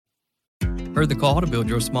Heard the call to build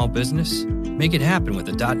your small business? Make it happen with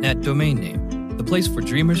a .net domain name, the place for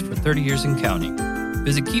dreamers for 30 years and counting.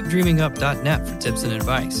 Visit keepdreamingup.net for tips and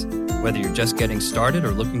advice, whether you're just getting started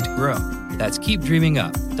or looking to grow. That's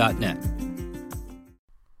keepdreamingup.net.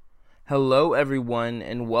 Hello, everyone,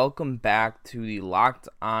 and welcome back to the Locked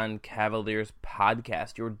On Cavaliers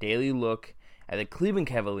podcast, your daily look at the Cleveland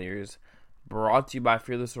Cavaliers, brought to you by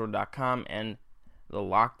FearlessSword.com and the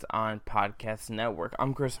Locked On Podcast Network.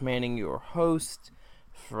 I'm Chris Manning, your host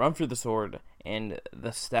from Fear the Sword and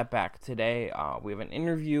the Step Back. Today, we have an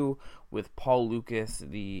interview with Paul Lucas,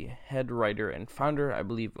 the head writer and founder, I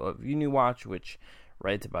believe, of UniWatch, which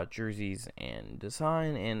writes about jerseys and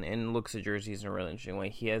design and looks at jerseys in a really interesting way.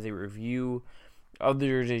 He has a review of the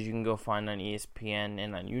jerseys you can go find on ESPN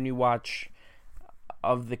and on UniWatch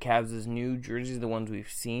of the Cavs' new jerseys, the ones we've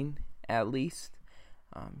seen, at least.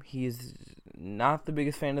 He is not the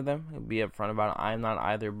biggest fan of them. He'll be upfront about it. I'm not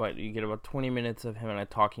either, but you get about 20 minutes of him and I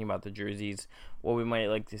talking about the jerseys, what we might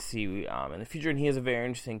like to see in the future, and he has a very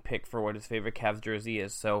interesting pick for what his favorite Cavs jersey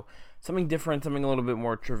is. So something different, something a little bit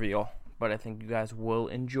more trivial, but I think you guys will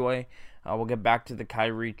enjoy. We'll get back to the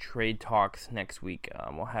Kyrie trade talks next week.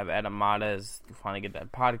 We'll have Adam Matas to finally get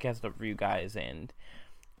that podcast up for you guys and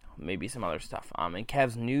maybe some other stuff. In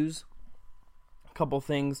Cavs news, a couple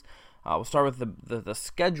things. We'll start with the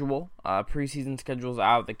schedule. Preseason schedule's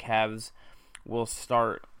out. The Cavs will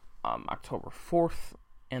start October 4th,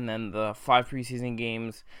 and then the 5 preseason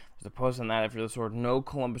games. There's a post on that after the sword. No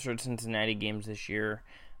Columbus or Cincinnati games this year,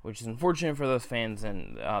 which is unfortunate for those fans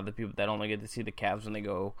and the people that only get to see the Cavs when they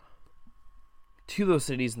go to those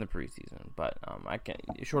cities in the preseason. But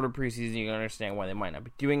shorter preseason, you can understand why they might not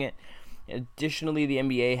be doing it. Additionally, the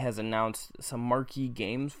NBA has announced some marquee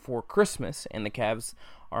games for Christmas, and the Cavs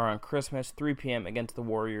are on Christmas, 3 p.m. against the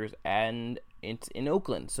Warriors, and it's in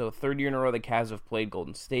Oakland. So third year in a row the Cavs have played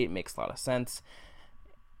Golden State. Makes a lot of sense.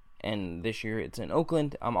 And this year it's in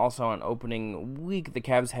Oakland. Also on opening week, the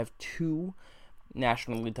Cavs have 2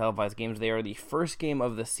 nationally televised games. They are the first game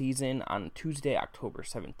of the season on Tuesday, October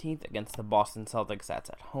 17th, against the Boston Celtics. That's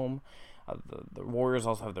at home. The Warriors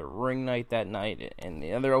also have their ring night that night, and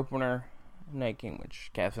the other opener night game, which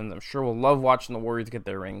Cavs fans I'm sure will love watching the Warriors get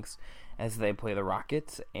their rings as they play the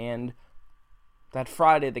Rockets. And that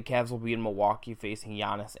Friday, the Cavs will be in Milwaukee facing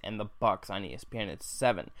Giannis and the Bucks on ESPN at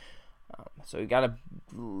 7. So you got a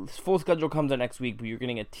full schedule comes out next week, but you're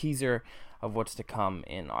getting a teaser of what's to come.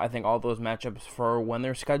 And I think all those matchups for when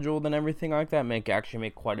they're scheduled and everything like that actually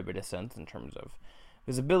make quite a bit of sense in terms of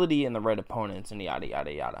visibility and the right opponents and yada,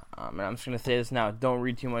 yada, yada. And I'm just going to say this now. Don't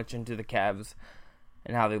read too much into the Cavs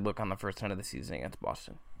and how they look on the first 10 of the season against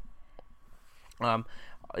Boston.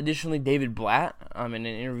 Additionally, David Blatt, in an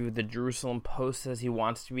interview with the Jerusalem Post, says he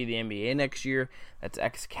wants to be the NBA next year. That's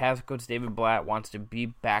ex-Cavs coach David Blatt wants to be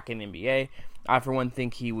back in the NBA. I, for one,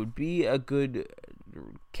 think he would be a good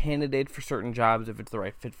candidate for certain jobs if it's the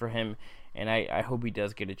right fit for him, and I hope he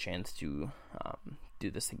does get a chance to do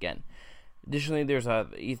this again. Additionally, there's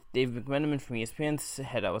Dave McMenamin from ESPN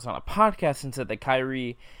was on a podcast and said that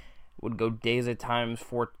Kyrie would go days at times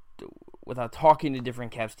without talking to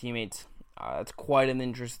different Cavs teammates. It's quite an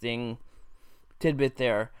interesting tidbit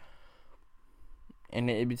there. And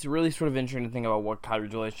it's really sort of interesting to think about what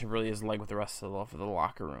Kyrie's relationship really is like with the rest of the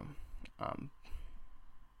locker room.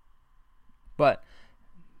 But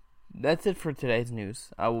that's it for today's news.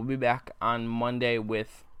 We'll be back on Monday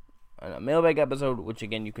with a mailbag episode, which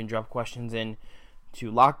again you can drop questions in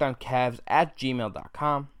to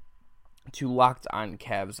lockedoncavs@gmail.com, to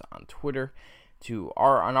lockedoncavs on Twitter,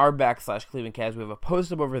 on our /Cleveland Cavs. We have a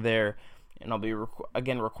post up over there, and I'll be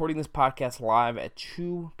recording this podcast live at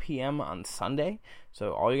 2 p.m. on Sunday.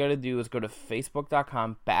 So all you got to do is go to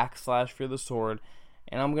facebook.com/FearTheSword,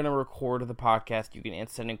 and I'm gonna record the podcast. You can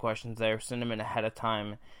send in questions there, send them in ahead of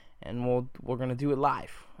time, and we're gonna do it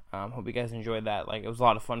live. Hope you guys enjoyed that. It was a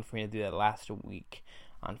lot of fun for me to do that last week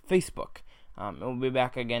on Facebook. And we'll be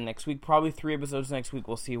back again next week. Probably 3 episodes next week.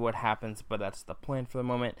 We'll see what happens, but that's the plan for the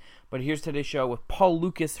moment. But here's today's show with Paul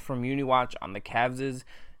Lucas from UniWatch on the Cavs'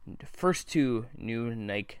 first 2 new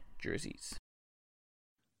Nike jerseys.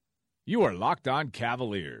 You are Locked On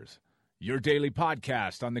Cavaliers, your daily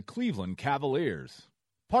podcast on the Cleveland Cavaliers.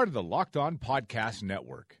 Part of the Locked On Podcast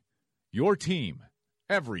Network. Your team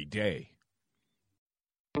every day.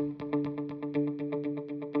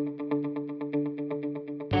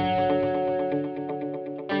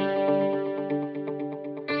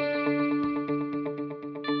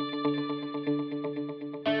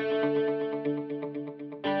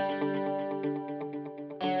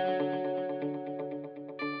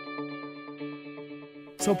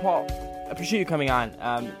 So, Paul, appreciate you coming on.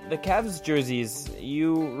 The Cavs jerseys,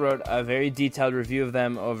 you wrote a very detailed review of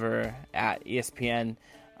them over at ESPN.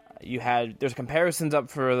 There's comparisons up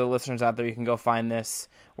for the listeners out there. You can go find this,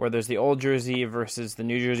 where there's the old jersey versus the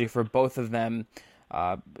new jersey for both of them.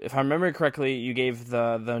 If I remember correctly, you gave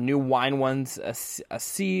the new wine ones a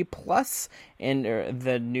C+, and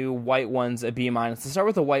the new white ones a B-. Let's start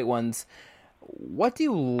with the white ones. What do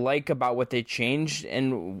you like about what they changed,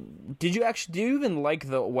 and do you even like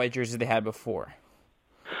the white jersey they had before?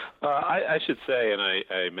 I should say, and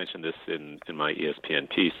I mentioned this in my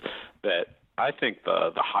ESPN piece, that I think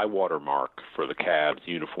the high water mark for the Cavs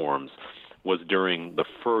uniforms was during the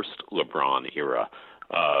first LeBron era,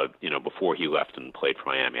 before he left and played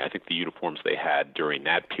for Miami. I think the uniforms they had during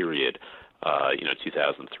that period,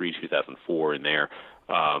 2003, 2004 in there,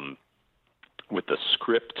 with the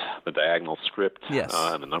script, the diagonal script, yes,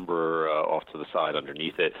 and the number off to the side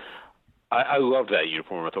underneath it. I loved that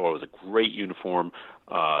uniform. I thought it was a great uniform.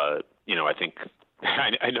 I think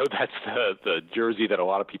I know that's the jersey that a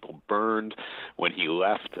lot of people burned when he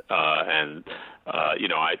left. I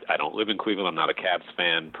don't live in Cleveland. I'm not a Cavs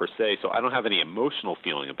fan per se, so I don't have any emotional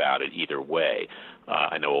feeling about it either way.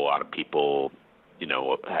 I know a lot of people,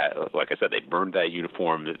 like I said, they burned that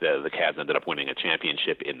uniform. The Cavs ended up winning a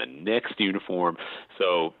championship in the next uniform.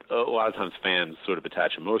 So a lot of times fans sort of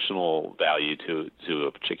attach emotional value to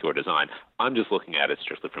a particular design. I'm just looking at it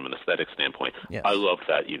strictly from an aesthetic standpoint. Yes. I loved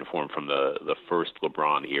that uniform from the first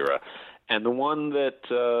LeBron era. And the one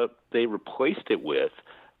that they replaced it with,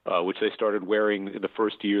 which they started wearing the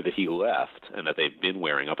first year that he left and that they've been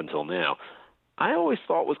wearing up until now, I always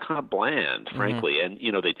thought was kind of bland, frankly.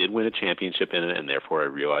 Mm-hmm. And, they did win a championship in it, and therefore I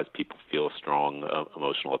realized people feel a strong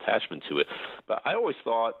emotional attachment to it. But I always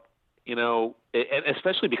thought, and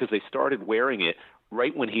especially because they started wearing it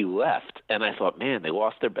right when he left, and I thought, man, they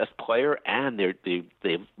lost their best player, and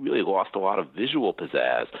they've really lost a lot of visual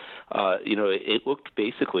pizzazz. It looked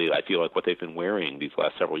basically, I feel like what they've been wearing these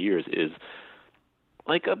last several years is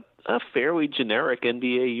like a fairly generic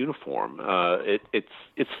NBA uniform.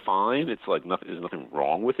 It's fine. It's like there's nothing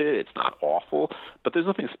wrong with it. It's not awful, but there's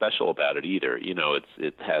nothing special about it either.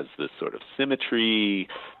 It has this sort of symmetry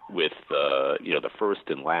with the first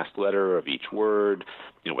and last letter of each word.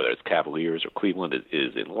 Whether it's Cavaliers or Cleveland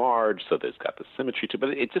is enlarged, so there's got the symmetry to it.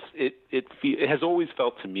 But it has always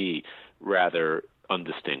felt to me rather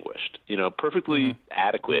undistinguished. Perfectly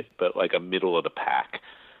adequate, but like a middle of the pack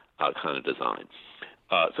kind of design.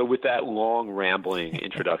 So with that long, rambling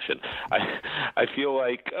introduction, I feel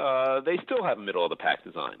like they still have a middle-of-the-pack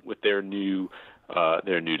design with their new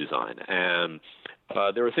design. And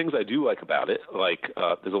there are things I do like about it. Like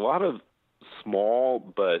there's a lot of small,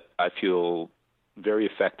 but I feel very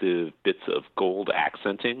effective bits of gold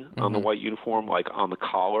accenting on the white uniform, like on the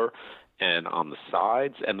collar and on the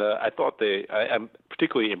sides. And I thought I'm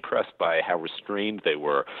particularly impressed by how restrained they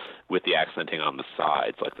were with the accenting on the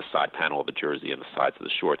sides, like the side panel of the jersey and the sides of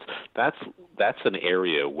the shorts. That's an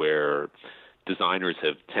area where designers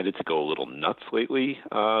have tended to go a little nuts lately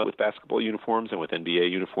with basketball uniforms and with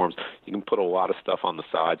NBA uniforms. You can put a lot of stuff on the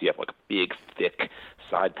sides. You have like a big, thick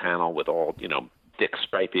side panel with all, thick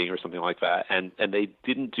striping or something like that. And they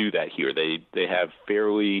didn't do that here. They have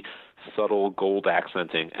fairly subtle gold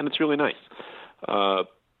accenting, and it's really nice.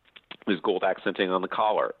 There's gold accenting on the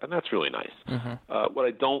collar, and that's really nice. What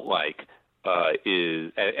I don't like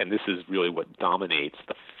is, and this is really what dominates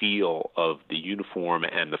the feel of the uniform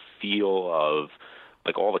and the feel of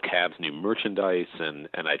like all the Cavs' new merchandise, and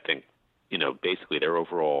I think basically their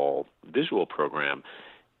overall visual program,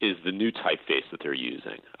 is the new typeface that they're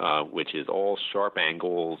using, which is all sharp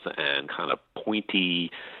angles and kind of pointy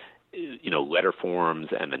letter forms,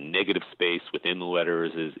 and the negative space within the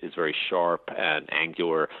letters is very sharp and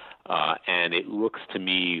angular, and it looks to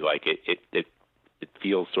me like it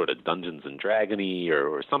feels sort of Dungeons and Dragony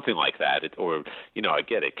or something like that. I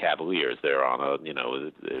get it, Cavaliers, they're on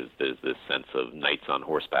there's this sense of knights on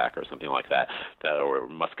horseback or something like that, or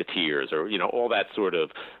musketeers, or all that sort of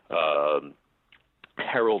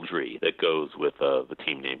heraldry that goes with the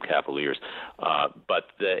team name Cavaliers, but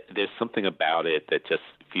there's something about it that just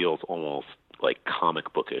feels almost like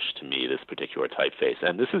comic bookish to me, this particular typeface.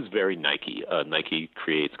 And this is very Nike. Nike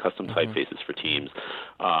creates custom typefaces for teams,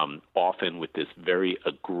 often with this very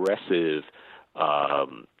aggressive,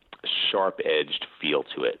 sharp-edged feel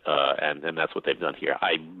to it, and that's what they've done here.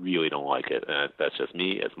 I really don't like it. That's just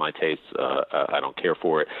me. It's my taste. I don't care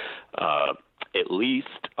for it. at least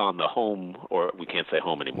on the home, or we can't say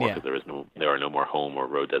home anymore because there are no more home or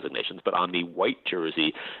road designations, but on the white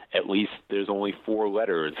jersey, at least there's only 4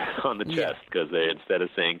 letters on the chest because instead of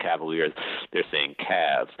saying Cavaliers, they're saying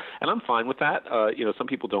Cavs. And I'm fine with that. Some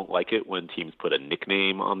people don't like it when teams put a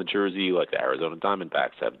nickname on the jersey, like the Arizona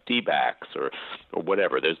Diamondbacks have D-backs or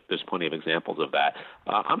whatever. There's plenty of examples of that.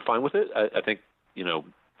 I'm fine with it. I think,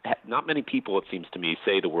 not many people, it seems to me,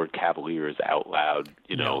 say the word Cavaliers out loud,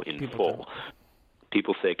 in full. Don't.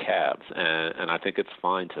 People say Cavs, and I think it's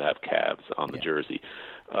fine to have Cavs on the jersey.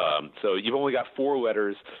 So you've only got 4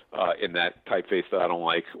 letters in that typeface that I don't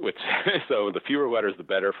like, so the fewer letters, the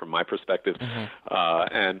better from my perspective.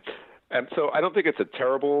 And so I don't think it's a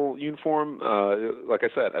terrible uniform. Like I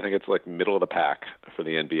said, I think it's like middle of the pack for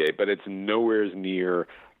the NBA, but it's nowhere near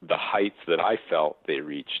the heights that I felt they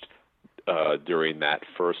reached during that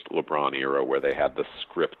first LeBron era where they had the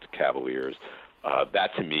script Cavaliers. That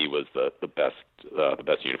to me was the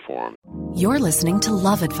best uniform. You're listening to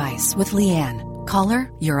Love Advice with Leanne. Caller,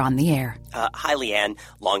 you're on the air. Hi, Leanne.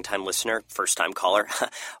 Longtime listener, first-time caller.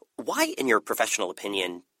 Why, in your professional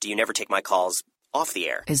opinion, do you never take my calls off the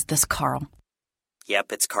air? Is this Carl?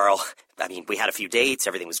 Yep, it's Carl. I mean, we had a few dates.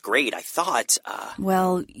 Everything was great. I thought,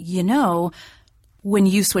 Well, when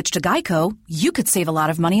you switch to Geico, you could save a lot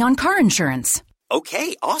of money on car insurance.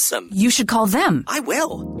 Okay, awesome. You should call them. I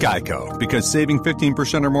will. Geico, because saving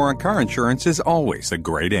 15% or more on car insurance is always a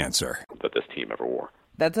great answer. That this team ever wore.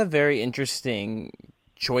 That's a very interesting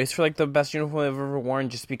choice for the best uniform I've ever worn,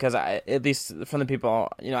 just because at least from the people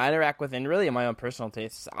I interact with and really in my own personal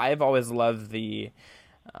tastes, I've always loved the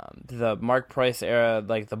Mark Price era,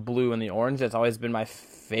 like the blue and the orange. That's always been my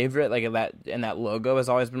favorite. That logo has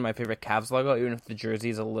always been my favorite Cavs logo, even if the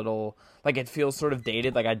jersey's a little it feels sort of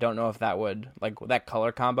dated. I don't know if that would that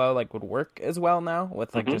color combo would work as well now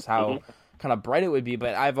with just how kind of bright it would be.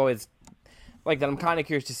 But I've always that. I'm kind of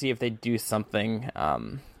curious to see if they do something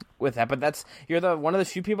with that. But you're one of the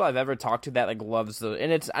few people I've ever talked to that loves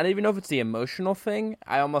and I don't even know if it's the emotional thing.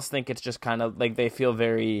 I almost think it's just kind of they feel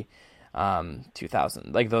very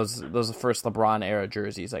 2000, those first LeBron era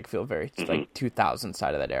jerseys feel very 2000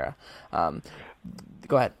 side of that era.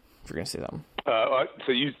 Go ahead if you're gonna say something.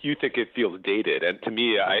 So you think it feels dated, and to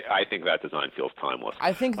me, I think that design feels timeless.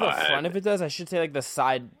 I think the front of it does. I should say the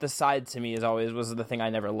side to me was the thing I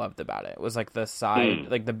never loved about it. It was the side,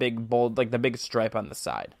 the big bold, the big stripe on the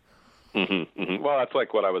side. Well, that's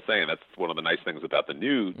what I was saying. That's one of the nice things about the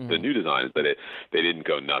new design is that they didn't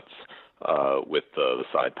go nuts with the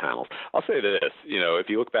side panels. I'll say this, if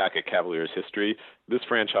you look back at Cavaliers history, this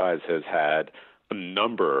franchise has had a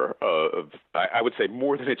number of, I would say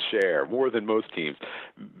more than its share, more than most teams,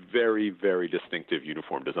 very, very distinctive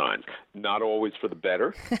uniform designs. Not always for the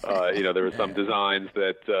better. There were some designs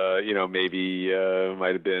that, maybe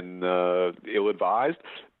might have been ill-advised,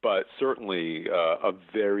 but certainly a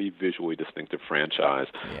very visually distinctive franchise.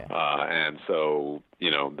 And so,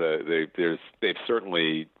 they've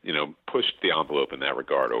certainly, pushed the envelope in that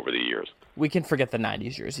regard over the years. We can forget the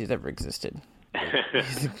 90s jerseys ever existed.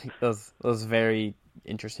 those very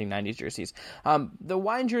interesting 90s jerseys. The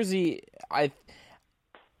wine jersey,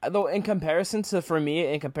 in comparison to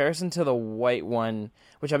the white one,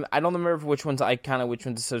 which I don't remember which one's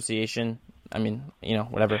association. I mean,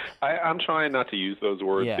 whatever. I'm trying not to use those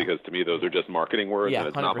words because to me those are just marketing words, and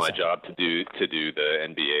it's 100%. Not my job to do the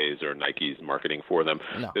NBA's or Nike's marketing for them.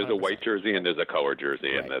 No, there's 100%. A white jersey and there's a colored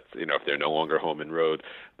jersey, right. And that's if they're no longer home and road,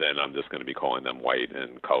 then I'm just going to be calling them white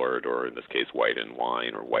and colored, or in this case white and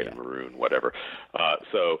wine or white and maroon, whatever.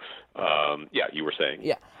 You were saying.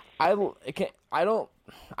 Yeah. I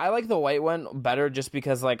like the white one better just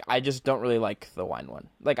because I just don't really like the wine one.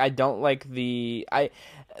 I don't like the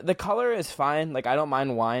color is fine. I don't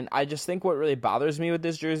mind wine. I just think what really bothers me with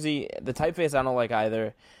this jersey, the typeface I don't like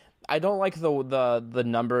either. I don't like the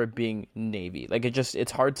number being navy.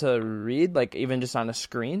 It's hard to read even just on a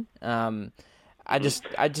screen. I just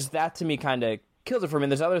that to me kind of kills it for me.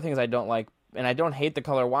 And there's other things I don't like. And I don't hate the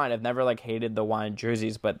color wine. I've never hated the wine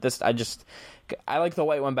jerseys, but I like the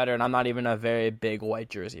white one better, and I'm not even a very big white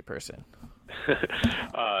jersey person.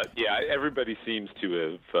 Everybody seems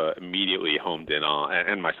to have immediately homed in on,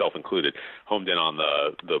 and myself included, homed in on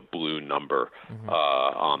the blue number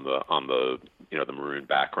on the the maroon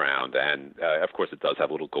background, and of course it does have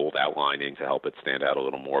a little gold outlining to help it stand out a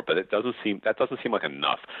little more. But that doesn't seem like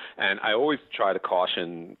enough. And I always try to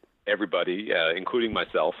caution everybody, including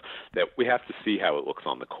myself, that we have to see how it looks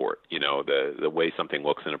on the court. The way something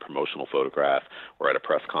looks in a promotional photograph or at a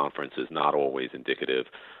press conference is not always indicative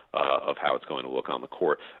of how it's going to look on the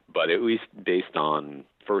court. But at least based on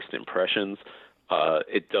first impressions,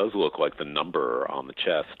 it does look like the number on the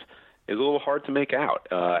chest is a little hard to make out.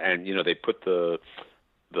 And they put the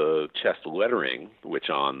chest lettering, which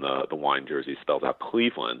on the wine jersey spells out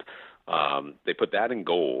Cleveland. They put that in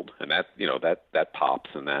gold, and that pops,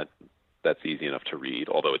 and that's easy enough to read,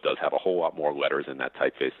 although it does have a whole lot more letters in that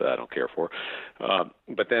typeface that I don't care for.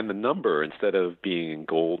 But then the number, instead of being in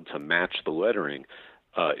gold to match the lettering,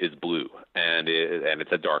 is blue, and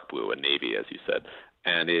it's a dark blue, a navy, as you said,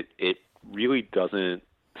 and it really doesn't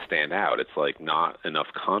stand out. It's like not enough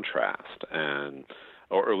contrast,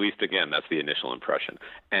 or at least, again, that's the initial impression.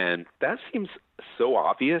 And that seems so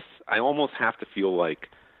obvious. I almost have to feel like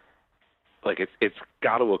it's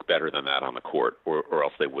got to look better than that on the court, or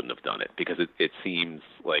else they wouldn't have done it, because it seems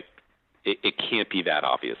like it can't be that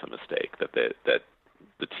obvious a mistake that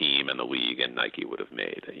the team and the league and Nike would have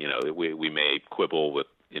made. We may quibble with,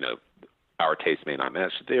 our taste may not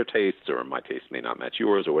match their tastes, or my taste may not match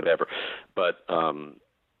yours, or whatever, but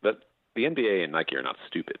the NBA and Nike are not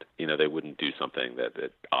stupid. They wouldn't do something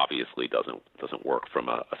that obviously doesn't work from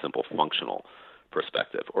a simple functional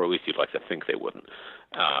perspective, or at least you'd like to think they wouldn't.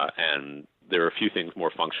 And there are a few things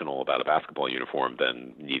more functional about a basketball uniform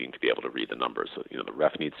than needing to be able to read the numbers. So, the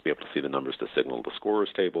ref needs to be able to see the numbers to signal the scorer's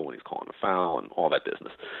table when he's calling a foul and all that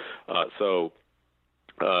business. So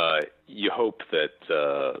you hope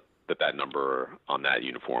that that number on that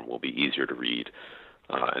uniform will be easier to read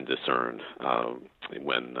and discern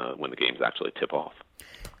when the games actually tip off.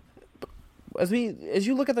 As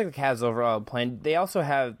you look at the Cavs' overall plan,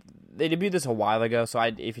 they debuted this a while ago, so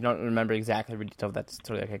if you don't remember exactly the detail, that's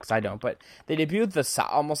totally okay, because I don't. But they debuted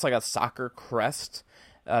almost like a soccer crest,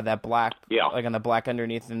 that black, like on the black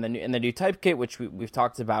underneath, and the new type kit, which we've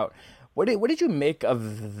talked about. What did you make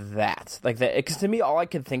of that? Like that, because to me, all I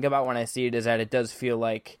can think about when I see it is that it does feel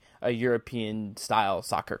like a European style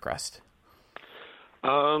soccer crest.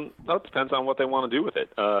 That depends on what they want to do with it.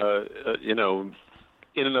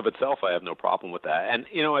 In and of itself, I have no problem with that. And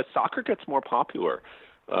as soccer gets more popular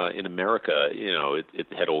in America, it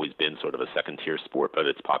had always been sort of a second-tier sport, but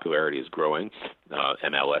its popularity is growing.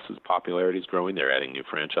 MLS's popularity is growing. They're adding new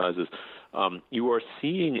franchises. You are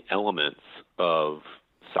seeing elements of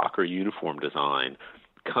soccer uniform design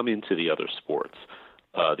come into the other sports.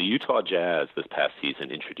 The Utah Jazz this past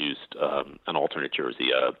season introduced an alternate jersey.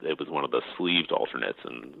 It was one of the sleeved alternates,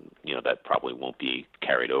 and that probably won't be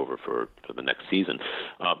carried over for the next season.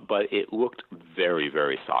 But it looked very,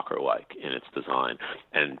 very soccer-like in its design,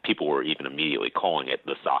 and people were even immediately calling it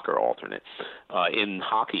the soccer alternate. In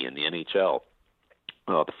hockey, in the NHL,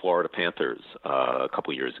 the Florida Panthers a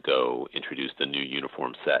couple years ago introduced a new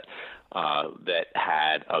uniform set that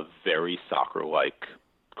had a very soccer-like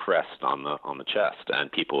crest on the chest,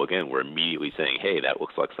 and people again were immediately saying, "Hey, that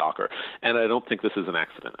looks like soccer." And I don't think this is an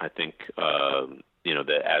accident. I think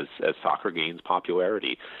that as soccer gains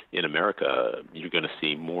popularity in America, you're going to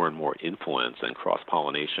see more and more influence and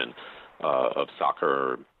cross-pollination of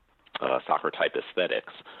soccer type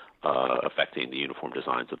aesthetics affecting the uniform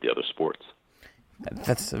designs of the other sports.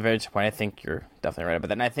 That's a very good point. I think you're definitely right about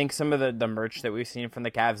that. And I think some of the merch that we've seen from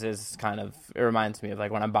the Cavs is it reminds me of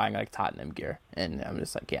like when I'm buying like Tottenham gear. And I'm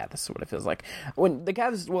just like, yeah, this is what it feels like. When the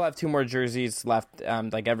Cavs will have 2 more jerseys left,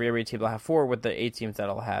 like every team will have 4 with the 8 teams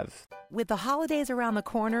that'll have. With the holidays around the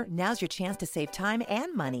corner, now's your chance to save time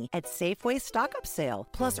and money at Safeway's stock-up sale.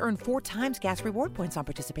 Plus, earn 4 times gas reward points on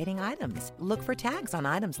participating items. Look for tags on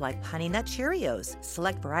items like Honey Nut Cheerios.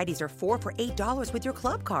 Select varieties are 4 for $8 with your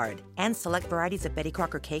club card. And select varieties of Betty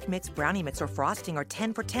Crocker Cake Mix, Brownie Mix, or Frosting are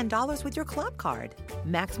 10 for $10 with your club card.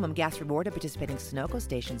 Maximum gas reward at participating Sunoco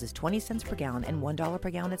stations is 20 cents per gallon and $1 per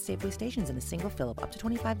gallon at Safeway stations in a single fill-up up to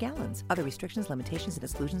 25 gallons. Other restrictions, limitations, and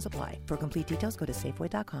exclusions apply. For complete details, go to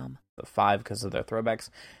Safeway.com. 5 because of their throwbacks.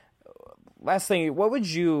 Last thing, what would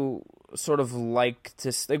you sort of like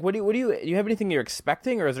to like? Do you have anything you're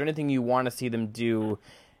expecting, or is there anything you want to see them do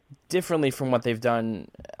differently from what they've done,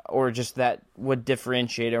 or just that would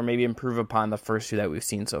differentiate or maybe improve upon the first 2 that we've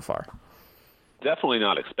seen so far? Definitely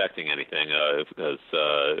not expecting anything, because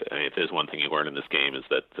if there's one thing you learn in this game is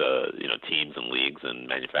that teams and leagues and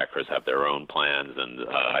manufacturers have their own plans, and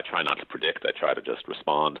I try not to predict. I try to just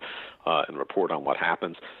respond and report on what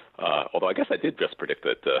happens. Although I guess I did just predict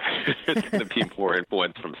that there's going to be more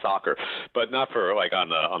influence from soccer, but not for like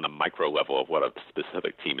on the micro level of what a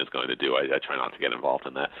specific team is going to do. I try not to get involved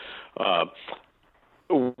in that.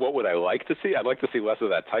 What would I like to see? I'd like to see less of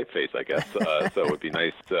that typeface, I guess. So it would be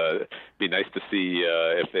nice to see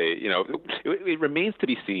if they, it remains to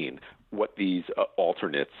be seen what these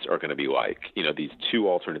alternates are going to be like. These 2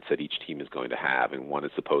 alternates that each team is going to have, and one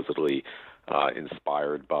is supposedly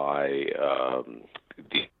inspired by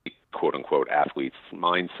the quote-unquote athlete's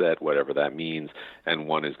mindset, whatever that means, and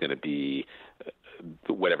one is going to be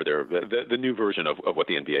whatever the new version of what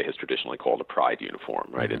the NBA has traditionally called a pride uniform,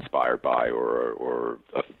 right? Mm-hmm. Inspired by or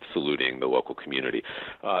saluting the local community.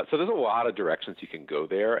 So there's a lot of directions you can go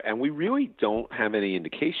there, and we really don't have any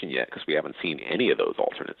indication yet, because we haven't seen any of those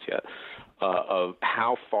alternates yet, of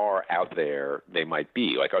how far out there they might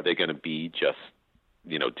be. Like, are they going to be just,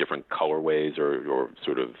 different colorways or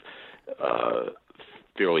sort of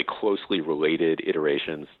fairly closely related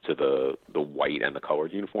iterations to the white and the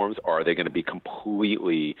colored uniforms? Or are they going to be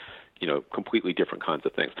completely different kinds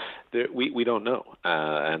of things? We don't know.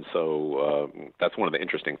 And so that's one of the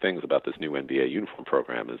interesting things about this new NBA uniform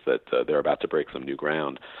program, is that they're about to break some new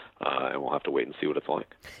ground, and we'll have to wait and see what it's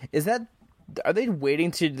like. Are they waiting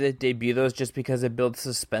to debut those just because it builds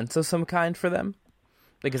suspense of some kind for them?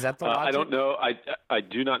 Like, is that the logic? I don't know. I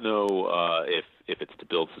do not know if it's to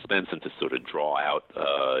build suspense and to sort of draw out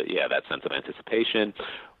that sense of anticipation,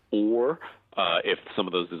 or if some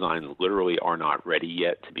of those designs literally are not ready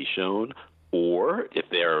yet to be shown, or if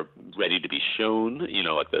they're ready to be shown,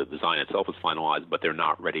 like the design itself is finalized, but they're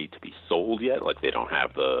not ready to be sold yet, like they don't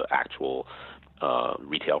have the actual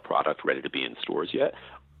retail product ready to be in stores yet.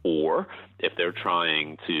 Or if they're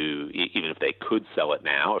trying to, even if they could sell it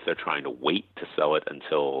now, if they're trying to wait to sell it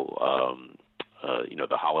until,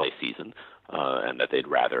 the holiday season, and that they'd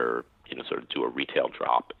rather, sort of do a retail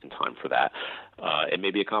drop in time for that. It may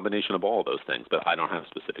be a combination of all of those things, but I don't have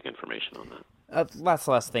specific information on that.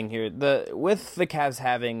 Last thing here. With the Cavs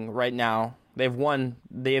having, right now, they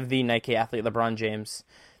have the Nike athlete, LeBron James.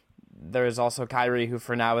 There's also Kyrie, who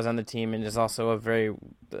for now is on the team and is also a very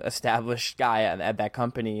established guy at that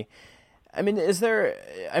company. I mean, does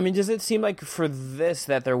it seem like for this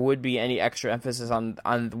that there would be any extra emphasis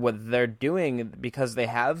on what they're doing because they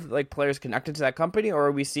have like players connected to that company, or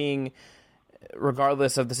are we seeing,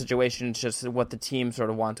 regardless of the situation, just what the team sort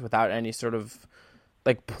of wants without any sort of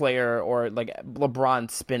like player or like LeBron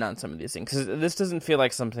spin on some of these things? Because this doesn't feel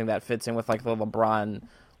like something that fits in with like the LeBron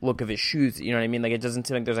look of his shoes, you know what I mean? Like, it doesn't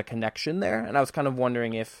seem like there's a connection there, and I was kind of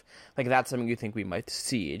wondering if like that's something you think we might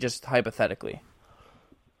see, just hypothetically.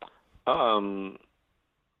 I'm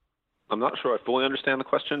not sure I fully understand the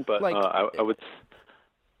question, but like, I would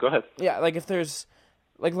go ahead. Yeah, like if there's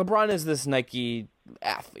like LeBron is this Nike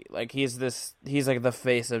athlete, like he's like the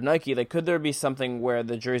face of Nike. Like, could there be something where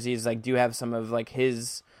the jerseys like do have some of like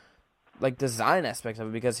his like design aspects of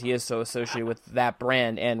it because he is so associated with that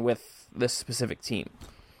brand and with this specific team?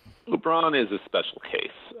 LeBron is a special case.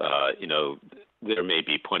 There may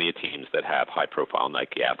be plenty of teams that have high-profile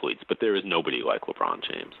Nike athletes, but there is nobody like LeBron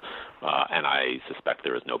James. And I suspect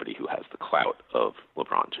there is nobody who has the clout of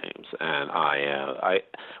LeBron James. And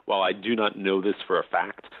while I do not know this for a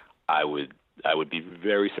fact, I would be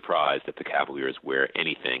very surprised if the Cavaliers wear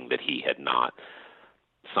anything that he had not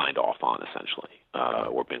signed off on, essentially,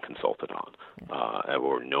 or been consulted on,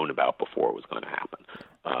 or known about before it was going to happen.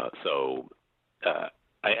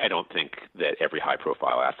 I don't think that every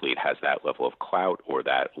high-profile athlete has that level of clout or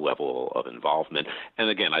that level of involvement.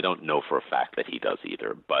 And again, I don't know for a fact that he does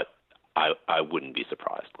either, but I wouldn't be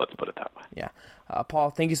surprised. Let's put it that way. Yeah.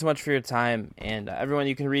 Paul, thank you so much for your time. And everyone,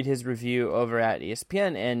 you can read his review over at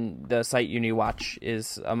ESPN, and the site UniWatch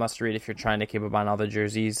is a must-read if you're trying to keep up on all the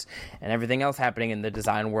jerseys and everything else happening in the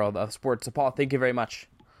design world of sports. So, Paul, thank you very much.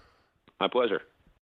 My pleasure.